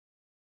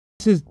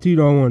This is to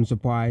no one's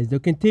surprise. They're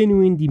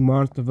continuing the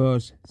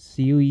MonsterVerse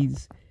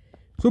series.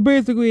 So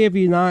basically, if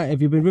you've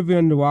been living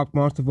under the rock,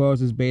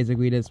 MonsterVerse is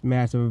basically this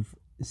massive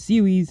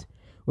series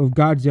with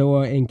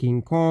Godzilla and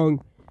King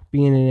Kong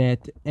being in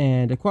it,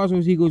 and the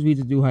crossover sequels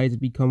reaches new heights to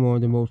become one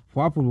of the most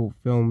profitable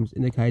films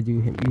in the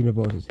kaiju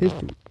universe's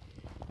history.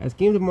 As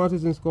Games of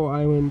Monsters and Skull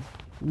Island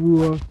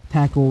were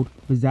tackled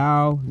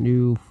bizarre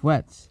new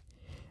threats.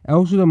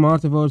 Also, the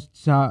MonsterVerse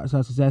saw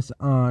success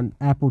on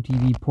Apple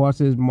TV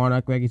Plus's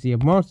Monarch Legacy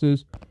of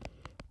Monsters.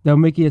 They're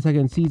making a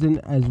second season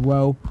as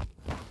well.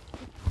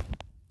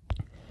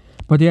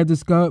 But they have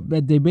discovered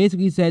that they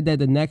basically said that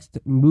the next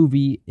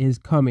movie is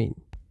coming.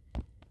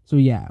 So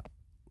yeah.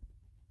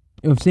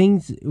 With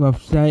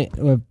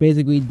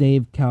basically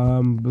Dave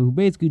Callum, who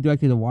basically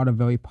directed a lot of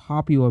very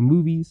popular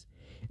movies,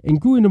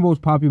 including the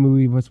most popular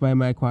movie for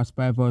Spider-Man Across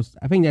Spider-Verse.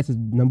 I think that's his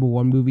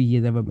 #1 movie he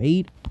has ever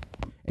made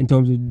in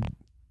terms of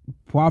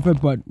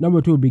profit, but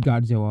 #2 would be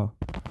Godzilla,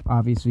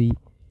 obviously,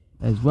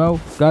 as well.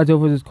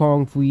 Godzilla vs.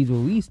 Kong 3's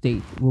release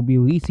date will be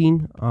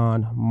releasing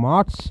on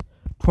March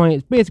 20th.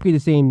 It's basically the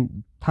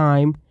same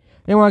time.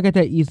 They want to get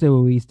that Easter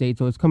release date,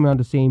 so it's coming out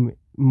the same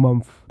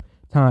month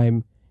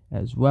time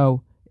as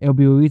well. It'll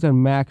be released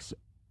on Max.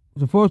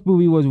 The first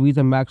movie was released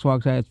on Max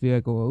Rockside's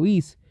theatrical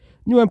release.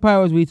 New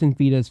Empire was released in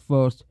theaters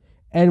first,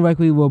 and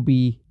likely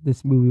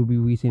this movie will be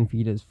released in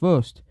theaters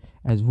first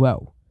as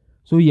well.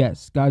 So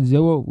yes,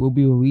 Godzilla will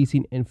be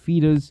releasing in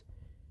theaters.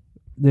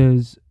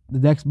 The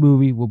next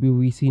movie will be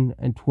releasing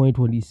in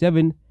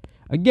 2027.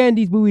 Again,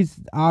 these movies,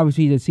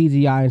 obviously the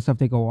CGI and stuff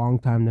take a long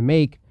time to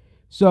make,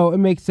 so it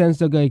makes sense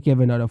they're going to give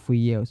another 3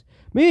 years.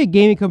 Maybe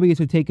gaming companies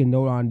should take a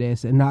note on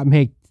this and not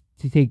take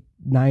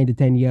 9 to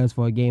 10 years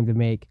for a game to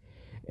make.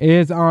 It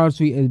is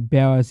honestly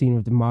embarrassing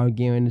what the modern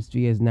game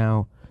industry is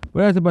now.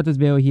 But that's about this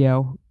video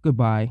here.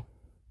 Goodbye.